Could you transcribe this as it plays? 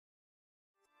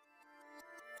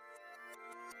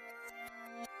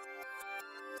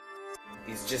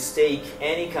is just take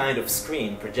any kind of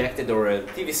screen, projected or a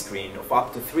TV screen of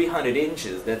up to 300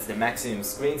 inches, that's the maximum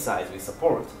screen size we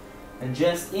support, and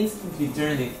just instantly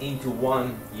turn it into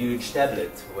one huge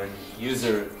tablet when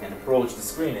user can approach the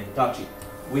screen and touch it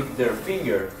with their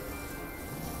finger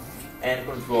and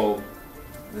control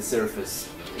the surface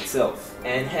itself,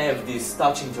 and have this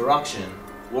touch interaction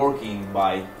working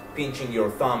by pinching your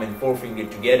thumb and forefinger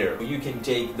together. You can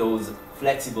take those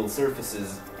flexible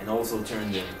surfaces and also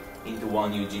turn them into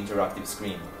one huge interactive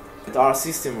screen. But our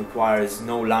system requires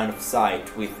no line of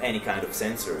sight with any kind of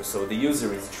sensor, so the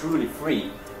user is truly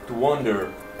free to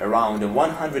wander around a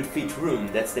 100 feet room.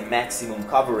 That's the maximum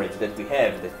coverage that we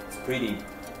have. That's pretty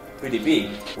big.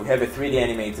 We have a 3D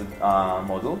animated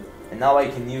model, and now I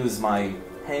can use my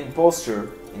hand posture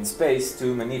in space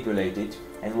to manipulate it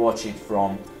and watch it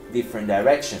from different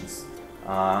directions.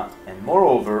 And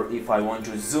moreover, if I want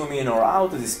to zoom in or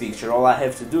out of this picture, all I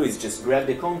have to do is just grab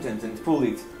the content and pull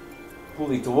it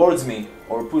towards me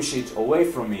or push it away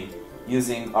from me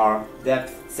using our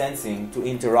depth sensing to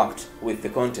interact with the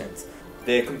content.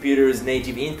 The computer's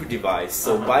native input device,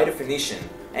 so by definition,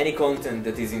 any content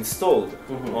that is installed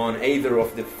on either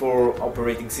of the 4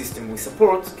 operating systems we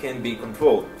support can be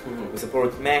controlled. We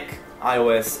support Mac,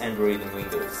 iOS, Android and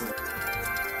Windows.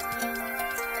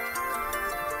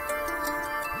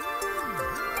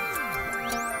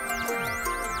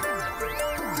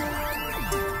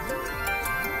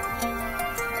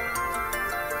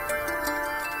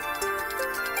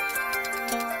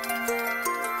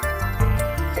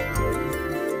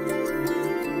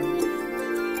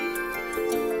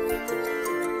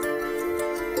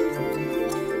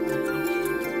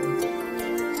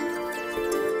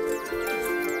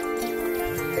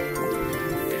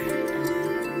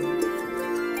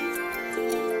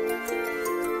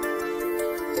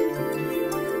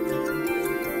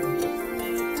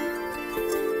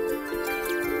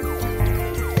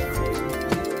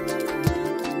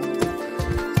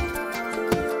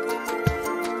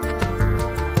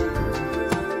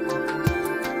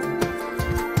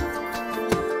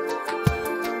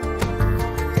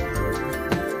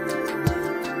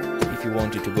 If you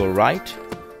want it to go right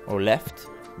or left,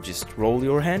 just roll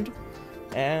your hand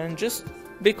and just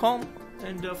be calm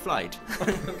and fly it.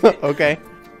 Okay.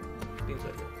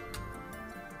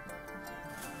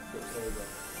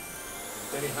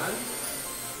 Steady hand.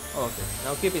 Okay,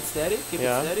 now keep it steady, keep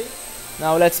Yeah. it steady.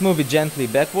 Now let's move it gently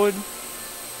backward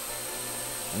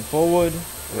and forward,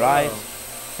 right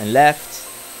and left.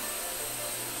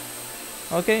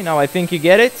 Okay, now I think you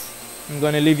get it. I'm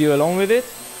gonna leave you alone with it.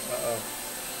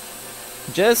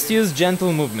 Just use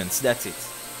gentle movements, that's it.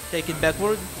 Take it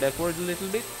backward a little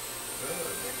bit.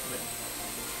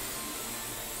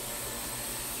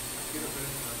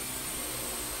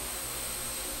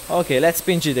 Okay, let's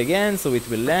pinch it again so it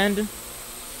will land.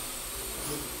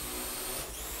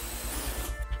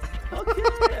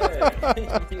 Okay,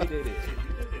 you did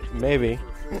it. Maybe.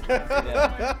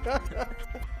 Yeah.